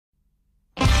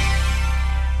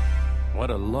What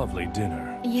a lovely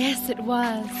dinner. Yes, it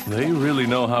was. They really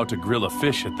know how to grill a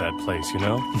fish at that place, you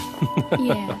know?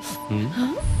 Yes.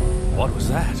 Huh? What was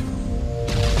that?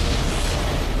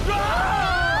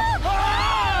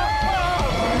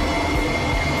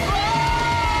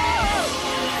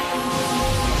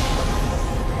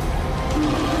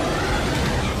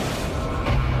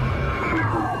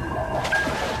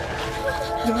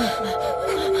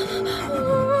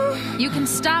 You can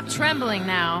stop trembling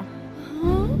now.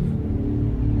 Huh?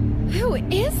 Who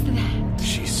is that?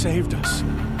 She saved us.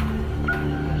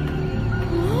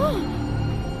 Huh?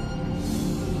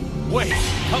 Wait,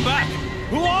 come back!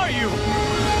 Who are you?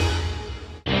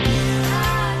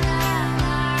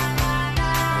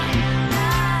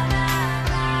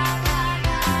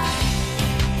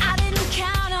 I didn't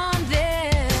count on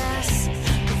this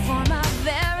before my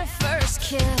very first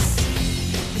kiss.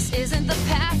 This isn't the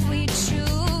path we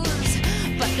choose,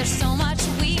 but there's so much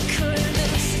we could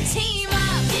lose. Team up,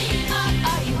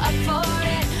 are you up for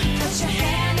it? Put your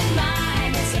hand in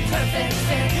mine, it's a perfect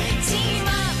fit. Team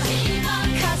up,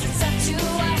 cause it's up to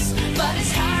us, but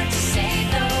it's hard to save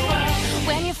the world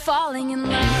when you're falling in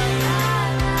love.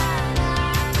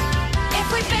 If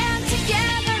we band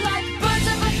together like birds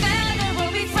of a feather,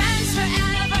 we'll be friends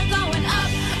forever, going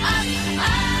up, up,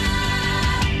 up.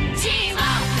 Team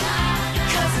up,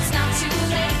 cause it's not too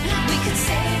late. We could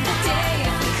save the day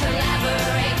if we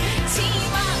collaborate.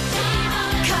 Team up,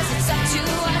 cause it's up to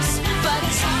us, but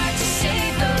it's hard to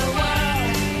save the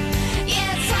world.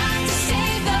 Yeah, it's hard to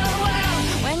save the world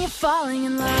when you're falling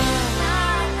in love.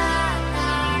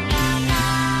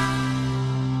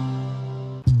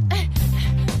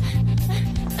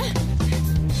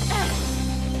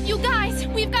 You guys,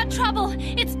 we've got trouble.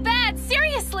 It's bad,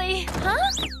 seriously. Huh?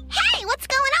 Hey, what's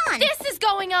going on? This is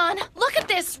going on. Look at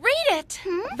this, read it.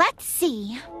 Let's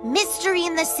see. Mystery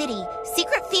in the city.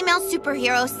 Secret female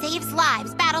superhero saves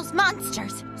lives, battles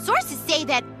monsters. Sources say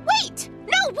that... Wait!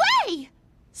 No way!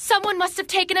 Someone must have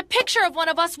taken a picture of one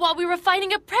of us while we were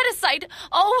fighting a predacite.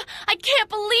 Oh, I can't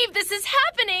believe this is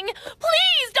happening.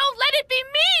 Please don't let it be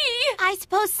me. I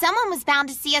suppose someone was bound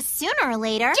to see us sooner or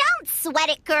later. Don't sweat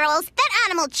it, girls. That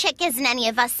animal chick isn't any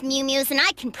of us Mew Mews, and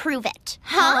I can prove it.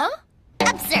 Huh?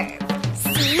 Observe.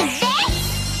 See this?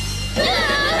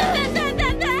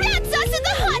 That's us at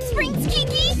the hot springs,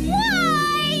 Kiki!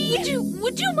 Why?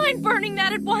 Would you mind burning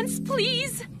that at once,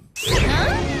 please?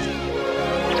 Huh?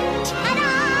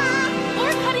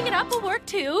 Or cutting it up will work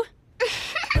too.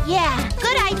 Yeah,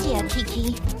 good idea,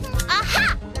 Kiki.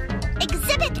 Aha!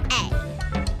 Exhibit A.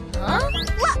 Huh?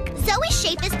 Look, Zoe's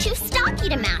shape is too stocky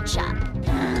to match up.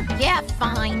 Yeah,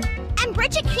 fine. And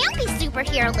Bridget can't be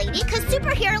Superhero Lady because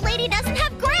Superhero Lady doesn't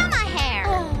have grandma hair.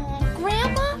 Oh,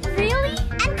 Grandma? Really?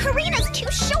 And Karina's too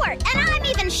short, and I'm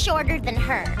even shorter than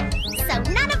her. So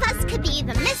none of us could be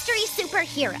the mystery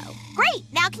superhero. Great!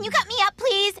 Now can you cut me up,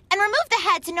 please? And remove the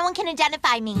head so no one can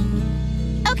identify me.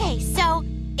 Okay, so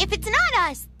if it's not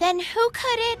us, then who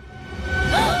could it...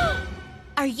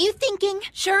 Are you thinking?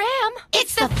 Sure am.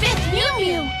 It's the fifth Mew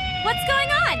Mew! What's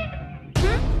going on?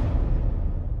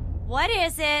 What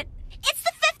is it? It's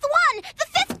the fifth one! The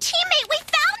fifth teammate! We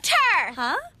found her!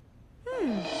 Huh?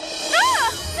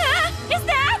 Is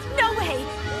that? No way!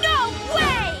 No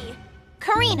way!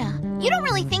 Karina, you don't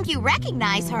really think you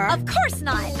recognize her. Of course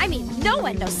not. I mean, no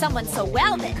one knows someone so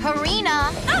well that...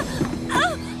 Karina!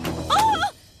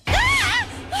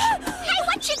 Hey,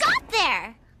 what you got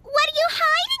there? What are you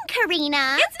hiding,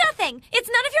 Karina? It's nothing. It's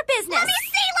none of your business. Let me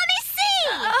see!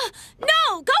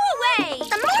 No, go away.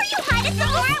 The more you hide it, the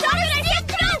more I want to see it.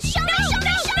 Come on, show me!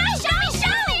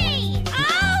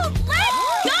 Oh,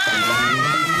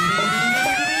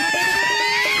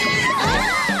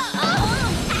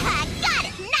 Got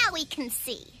it. Now we can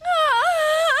see.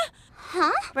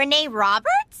 Huh? Renee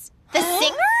Roberts? The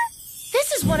singer?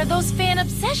 This is one of those fan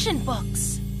obsession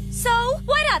books. So,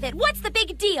 what of it? What's the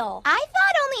big deal? I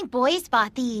thought only boys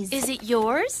bought these. Is it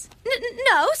yours?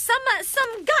 No,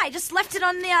 some guy just left it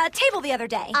on the table the other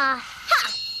day.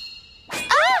 Aha!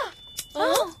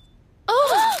 Oh.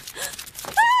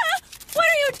 What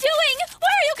are you doing?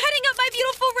 Why are you cutting up my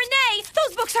beautiful Renee?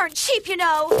 Those books aren't cheap, you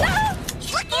know.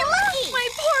 Looky! My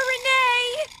poor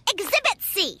Renee. Exhibit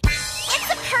C. It's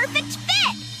a perfect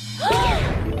fit!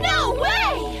 No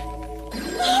way!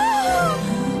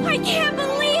 I can't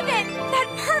believe it! That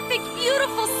perfect,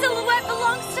 beautiful silhouette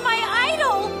belongs to my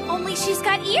idol. Only she's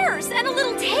got ears and a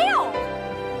little tail.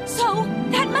 So,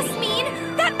 that must mean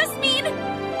the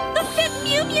fifth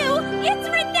Mew Mew, it's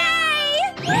Renee!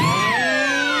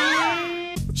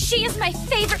 She is my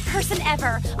favorite person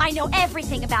ever. I know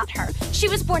everything about her. She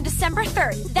was born December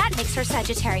 3rd. That makes her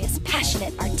Sagittarius,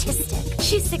 passionate, artistic.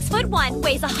 She's 6'1",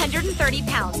 weighs 130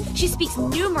 pounds. She speaks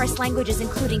numerous languages,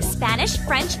 including Spanish,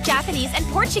 French, Japanese, and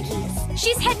Portuguese.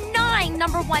 She's had 9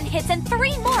 #1 hits and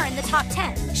 3 more in the top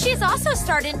 10. She's also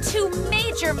starred in 2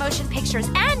 major motion pictures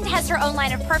and has her own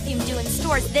line of perfume due in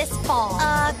stores this fall.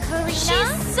 Karina?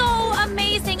 She's so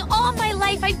amazing. All my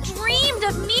life I've dreamed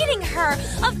of meeting her,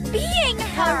 of being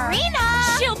her.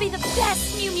 Karina! She'll be the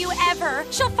best Mew Mew ever.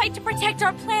 She'll fight to protect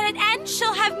our planet, and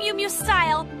she'll have Mew Mew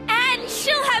style, and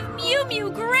she'll have Mew Mew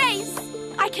grace.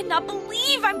 I cannot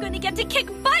believe I'm going to get to kick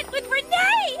butt with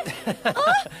Renee.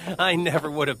 I never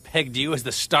would have pegged you as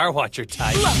the Star Watcher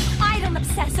type. Look, I don't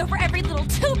obsess over every little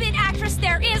 2-bit actress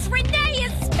there is. Renee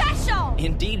is special.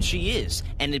 Indeed she is,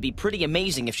 and it'd be pretty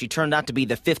amazing if she turned out to be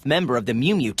the 5th member of the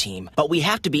Mew Mew team. But we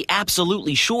have to be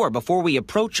absolutely sure before we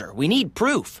approach her. We need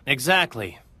proof.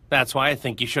 Exactly. That's why I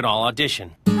think you should all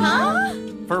audition. Huh?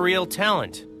 For real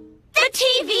talent. The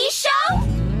TV show?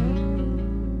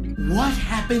 What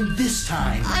happened this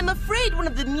time? I'm afraid one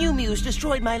of the Mew Mews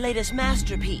destroyed my latest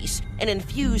masterpiece, an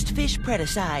infused fish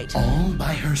predicite. All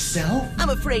by herself? I'm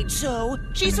afraid so.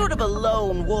 She's sort of a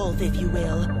lone wolf, if you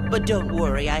will. But don't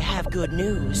worry, I have good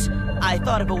news. I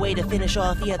thought of a way to finish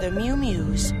off the other Mew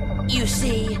Mews. You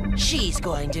see, she's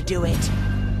going to do it.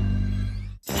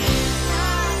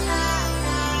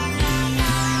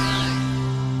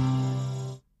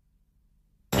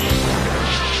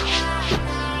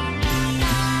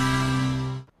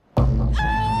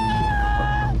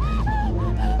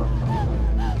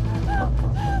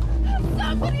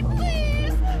 Somebody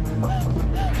please!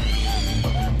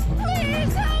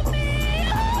 Please help me!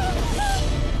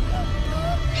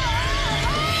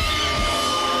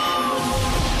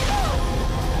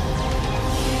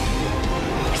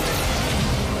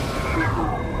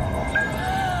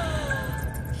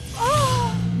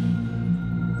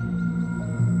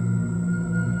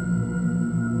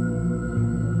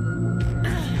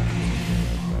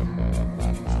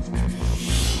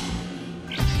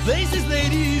 Places,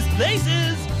 ladies,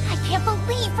 places! I can't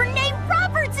believe Renee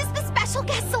Roberts is the special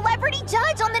guest celebrity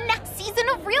judge on the next season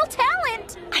of Real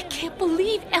Talent. I can't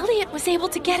believe Elliot was able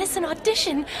to get us an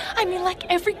audition. I mean, like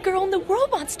every girl in the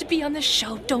world wants to be on the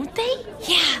show, don't they?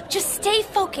 Yeah, just stay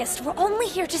focused. We're only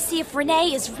here to see if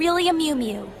Renee is really a Mew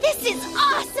Mew. This is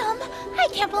awesome! I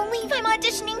can't believe I'm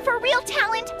auditioning for Real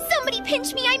Talent. Somebody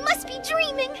pinch me, I must be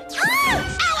dreaming. Ah! Ow,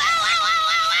 ow, ow, ow,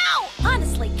 ow, ow!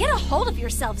 Honestly, get a hold of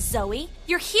yourself, Zoe.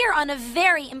 You're here on a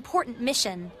very important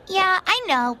mission. Yeah, I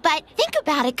know, but think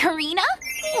about it, Karina.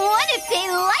 What if they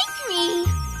like me?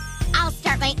 I'll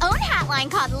start my own hat line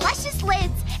called Luscious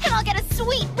Lids, and I'll get a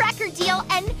sweet record deal,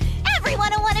 and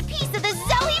everyone will want a piece of the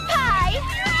Zoe pie.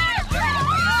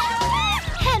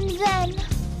 And then...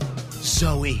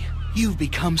 Zoe, you've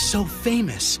become so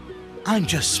famous. I'm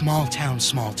just small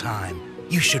time.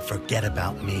 You should forget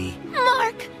about me.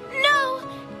 Mark, no!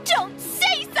 Don't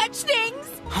say such things!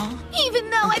 Huh? Even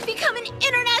though I've become an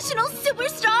international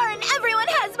superstar and everyone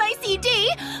has my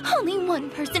CD, only one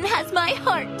person has my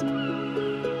heart.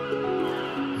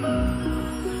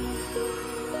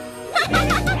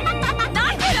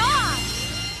 Knock it off!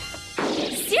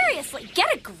 Seriously,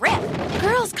 get a grip.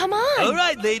 Girls, come on. All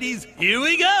right, ladies, here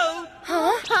we go.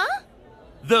 Huh?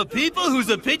 The people whose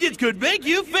opinions could make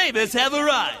you famous have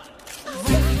arrived.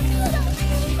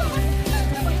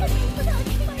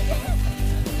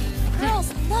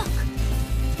 Girls, look.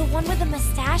 The one with the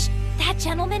mustache, that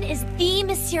gentleman is the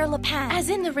Monsieur Lapin. As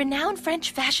in the renowned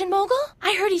French fashion mogul?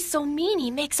 I heard he's so mean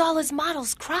he makes all his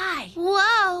models cry.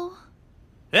 Whoa.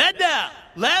 And now,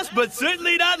 last but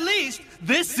certainly not least,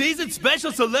 this season's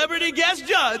special celebrity guest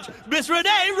judge, Miss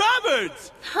Renee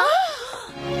Roberts.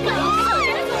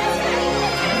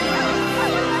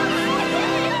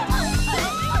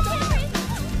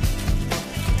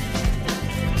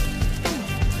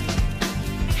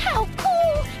 How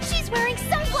cool! She's wearing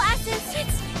sunglasses.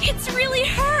 It's really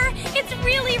her. It's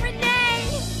really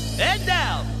Renee. And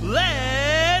now,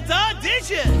 let's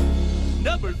audition!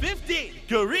 Number 15,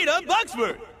 Karina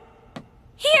Buxford.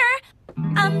 Here.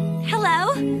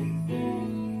 Hello?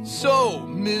 So,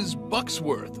 Ms.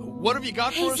 Bucksworth, what have you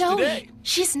got Hey, for us Zoe. today?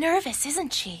 She's nervous,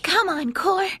 isn't she? Come on,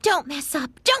 Core. Don't mess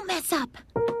up. Don't mess up.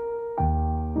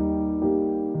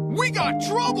 We got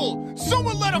trouble!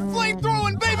 Someone let a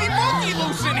flame-throwing baby monkey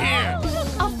loose in here!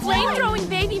 A flame-throwing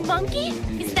baby monkey?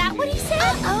 Is that what he said?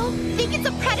 Uh-oh. Think it's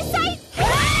a predicite?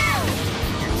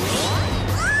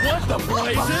 What the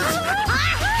blazes?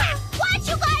 Why'd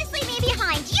you guys leave me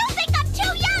behind? You think I'm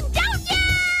too young, don't you?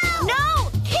 No!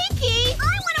 Kiki! I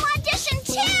want to audition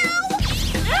too!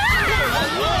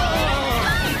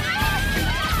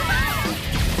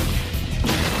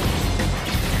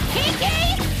 Kiki!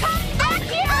 Come back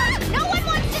here! No one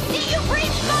wants to see you breathe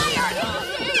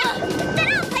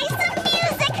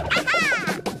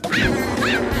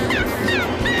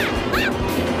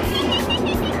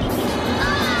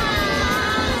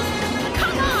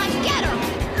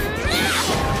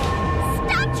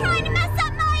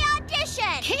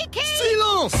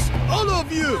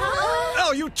you!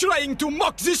 Are you trying to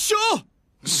mock this show?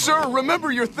 Sir,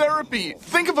 remember your therapy.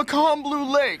 Think of a calm blue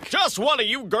lake. Just what are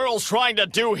you girls trying to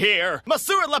do here?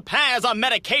 Monsieur Lupin is on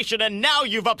medication and now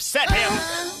you've upset him.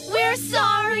 We're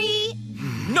sorry.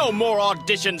 No more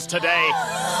auditions today.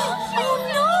 Oh,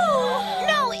 no!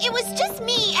 No, it was just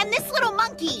me and this little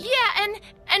monkey. Yeah,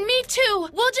 and me too.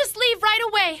 We'll just leave right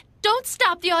away. Don't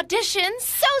stop the auditions.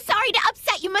 So sorry to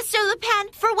upset you, Monsieur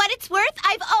Lupin. For what it's worth,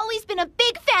 I've always been a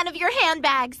big fan of your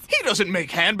handbags. He doesn't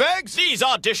make handbags. These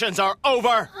auditions are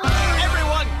over.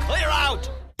 Everyone, clear out.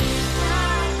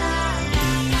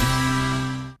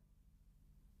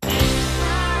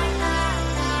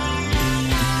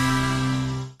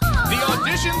 The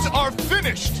auditions are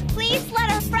finished. Please let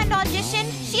our friend audition.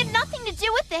 She had nothing to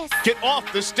do with this. Get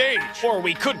off the stage. Or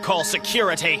we could call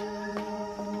security.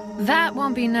 That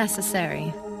won't be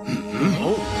necessary.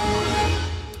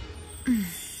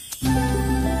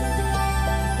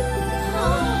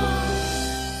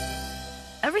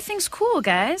 Everything's cool,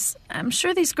 guys. I'm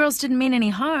sure these girls didn't mean any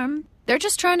harm. They're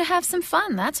just trying to have some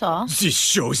fun, that's all. This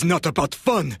show is not about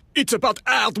fun. It's about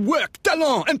hard work,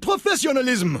 talent, and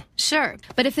professionalism. Sure,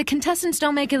 but if the contestants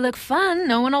don't make it look fun,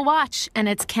 no one will watch, and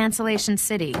it's Cancellation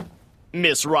City.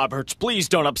 Miss Roberts, please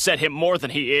don't upset him more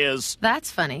than he is.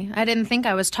 That's funny. I didn't think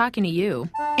I was talking to you.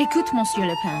 Écoute, Monsieur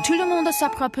Lupin. Tout le monde a sa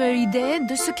propre idée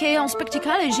de ce qu'est un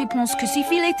spectacle et je pense que ces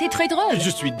filles étaient très drôles. Je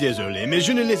suis désolé, mais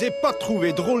je ne les ai pas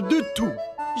trouvées drôles du tout.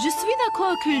 Je suis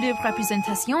d'accord que les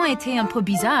représentations étaient un peu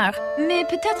bizarres, mais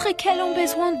peut-être qu'elles ont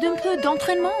besoin d'un peu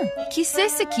d'entraînement. Qui sait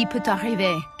ce qui peut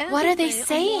arriver? What are they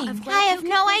saying? I have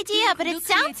no idea, but it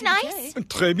sounds nice.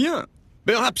 Très bien.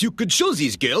 Perhaps you could show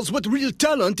these girls what real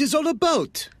talent is all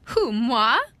about. Who,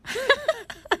 moi?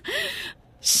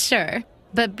 Sure,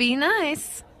 but be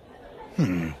nice.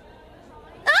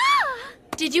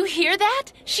 Did you hear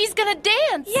that? She's gonna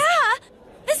dance. Yeah!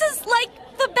 This is like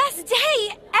the best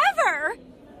day ever!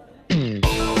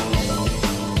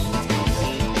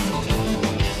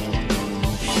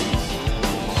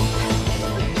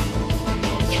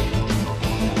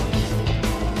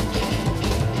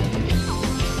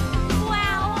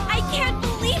 Wow, I can't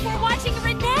believe we're watching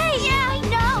Renee. Yeah, I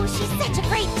know. She's such a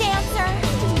great dancer.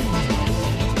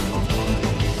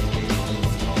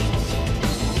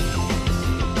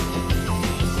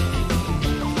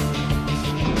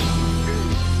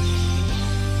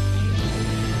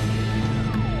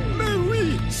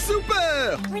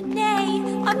 Super! Renee,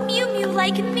 a Mew Mew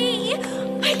like me.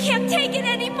 I can't take it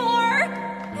anymore.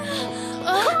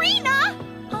 Karina!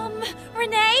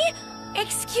 Renee?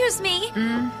 Excuse me.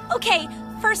 Okay,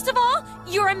 first of all,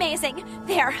 you're amazing.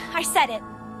 There, I said it.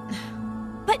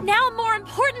 But now, more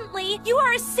importantly, you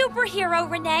are a superhero,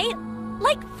 Renee.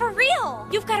 Like, for real.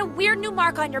 You've got a weird new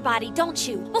mark on your body, don't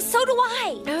you? Well, so do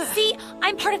I. See,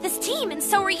 I'm part of this team, and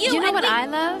so are you. You know what I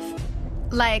love?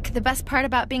 Like, the best part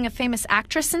about being a famous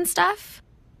actress and stuff?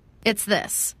 It's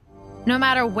this. No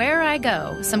matter where I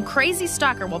go, some crazy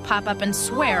stalker will pop up and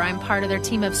swear I'm part of their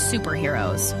team of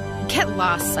superheroes. Get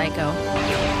lost, psycho.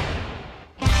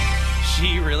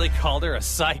 She really called her a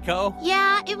psycho?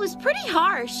 Yeah, it was pretty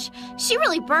harsh. She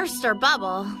really burst her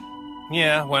bubble.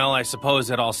 Yeah, well, I suppose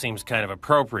it all seems kind of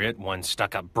appropriate, one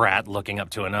stuck-up brat looking up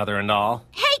to another and all.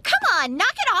 Hey, come on,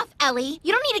 knock it off, Ellie.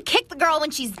 You don't need to kick the girl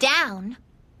when she's down.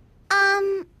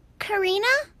 Karina?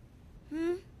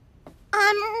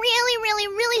 I'm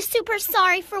really super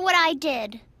sorry for what I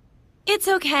did. It's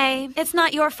okay. It's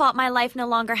not your fault my life no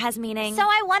longer has meaning. So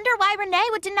I wonder why Renee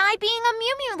would deny being a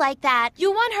Mew Mew like that.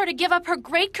 You want her to give up her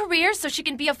great career so she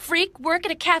can be a freak, work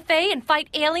at a cafe, and fight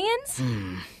aliens?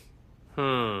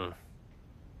 Who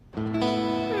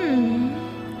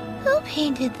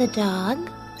painted the dog?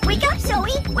 Wake up,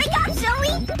 Zoe! Wake up,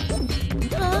 Zoe!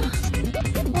 Huh?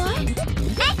 What?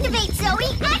 Activate,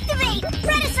 Zoe! Activate!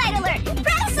 Predacite alert!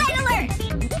 Predacite alert!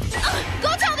 Go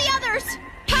tell the others!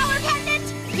 Power pendant!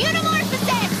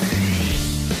 Unimorphosis!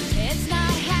 It's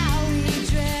not how we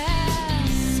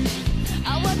dress,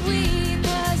 or what we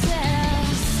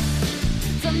possess.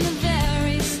 From the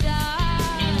very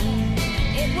start,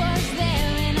 it was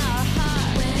there in our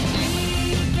heart. When we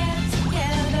get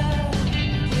together,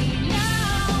 we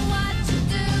know what to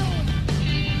do.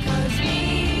 'Cause me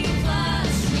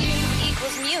plus you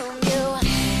equals Mew Mew.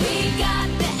 We got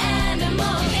the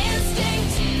animal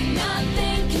instinct,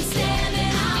 nothing can stand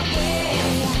in our way.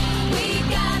 We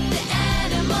got the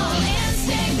animal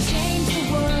instinct. Change the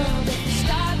world if we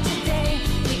start today.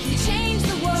 We can change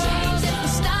the world if we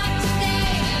start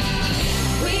today.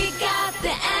 We got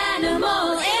the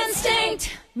animal instinct.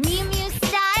 Mew Mew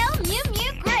style, Mew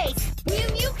Mew grace. Mew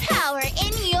Mew power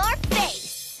in your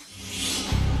face.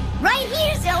 Right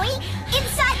here, Zoe!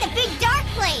 Inside the big dark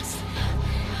place!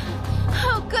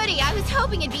 goody. I was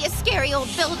hoping it'd be a scary old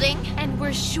building. And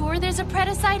we're sure there's a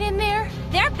Predacite in there?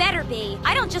 There better be.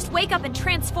 I don't just wake up and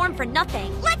transform for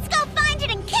nothing. Let's go find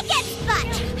it and kick its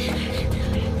butt!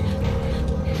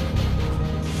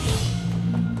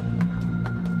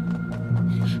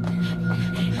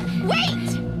 Wait!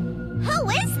 Who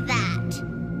is that?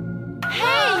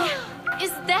 Hey!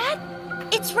 Is that?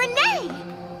 It's Renee!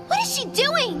 What is she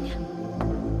doing?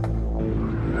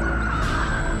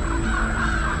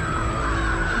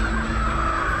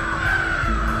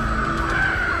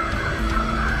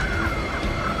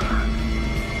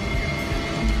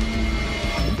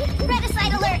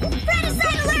 Predacite alert!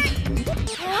 Predacite alert!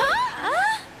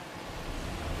 Huh?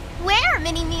 Where,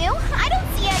 Minnie Mew? I don't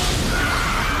see any.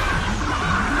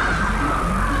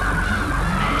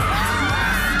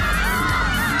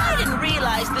 I didn't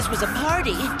realize this was a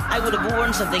party. I would have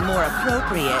worn something more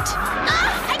appropriate.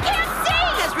 I can't see!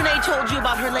 Has Renee told you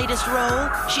about her latest role?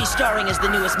 She's starring as the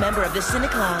newest member of the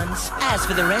Cineclons. As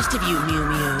for the rest of you Mew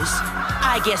Mews,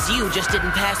 I guess you just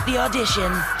didn't pass the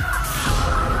audition.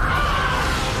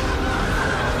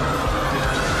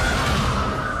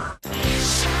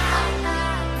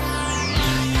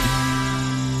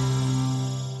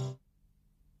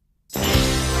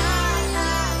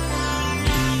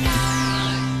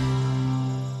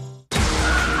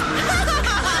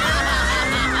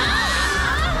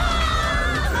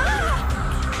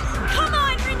 Come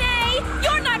on, Renee!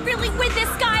 You're not really with this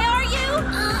guy, are you?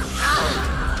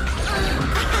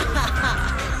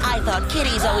 I thought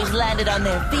kitties always landed on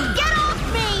their feet. Get off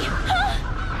me!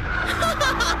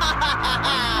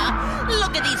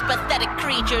 Look at these pathetic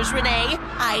creatures, Renee.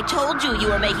 I told you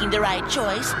were making the right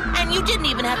choice, and you didn't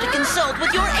even have to consult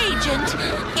with your agent.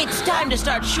 It's time to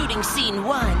start shooting scene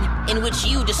 1, in which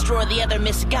you destroy the other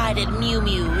misguided Mew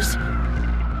Mews.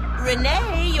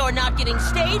 Renee, you're not getting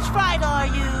stage fright, are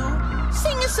you?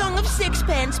 Sing a song of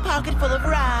sixpence, pocket full of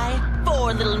rye.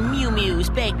 4 little Mew Mews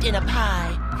baked in a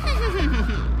pie.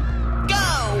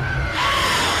 Go!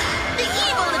 The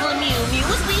evil little Mew Mew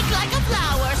was weak like a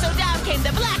flower, so down came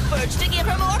the blackbirds to give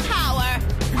her more power.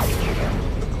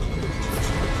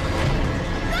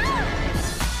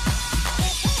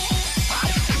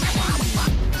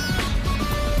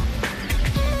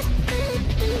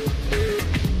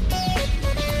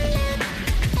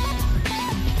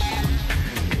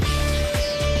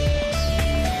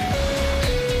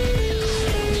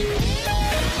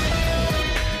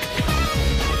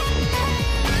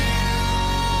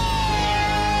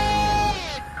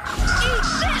 Eat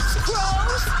this,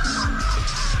 crows!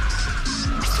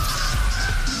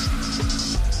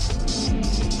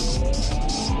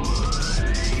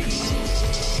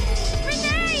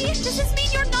 Renee! Does this mean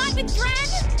you're not with Dren?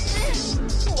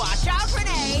 Watch out,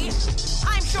 Renee!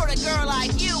 I'm sure a girl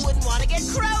like you wouldn't want to get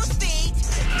crow's feet!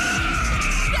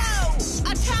 Go!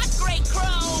 Attack, Great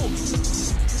Crow!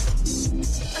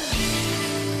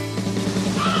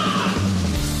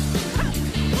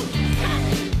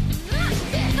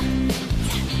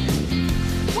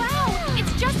 Wow!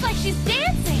 It's just like she's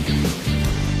dancing!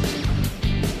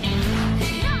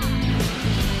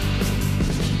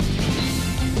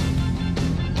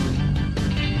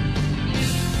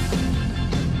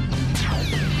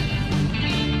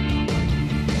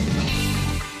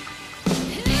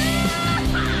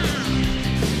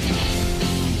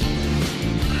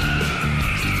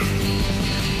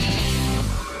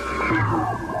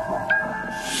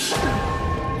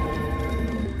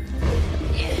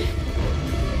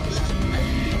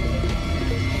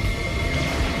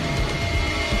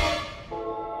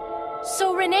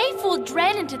 So Renee fooled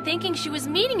Dren into thinking she was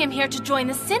meeting him here to join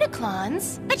the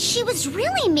Cineclons. But she was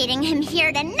really meeting him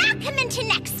here to knock him into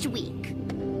next week.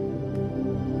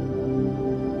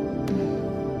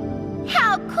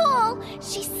 How cool!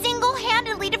 She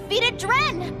single-handedly defeated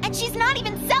Dren, and she's not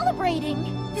even celebrating.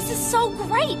 This is so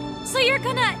great! So you're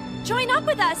gonna join up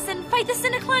with us and fight the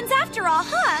Cineclons after all,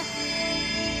 huh?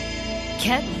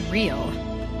 Get real.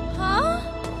 Huh?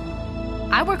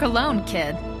 I work alone,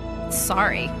 kid.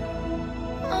 Sorry.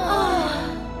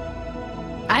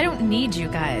 I don't need you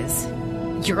guys.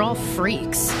 You're all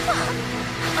freaks.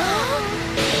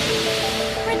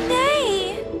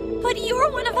 Renee! But you're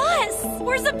one of us!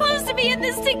 We're supposed to be in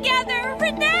this together!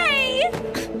 Renee!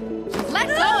 Let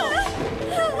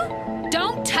go!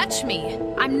 Don't touch me!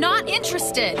 I'm not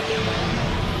interested!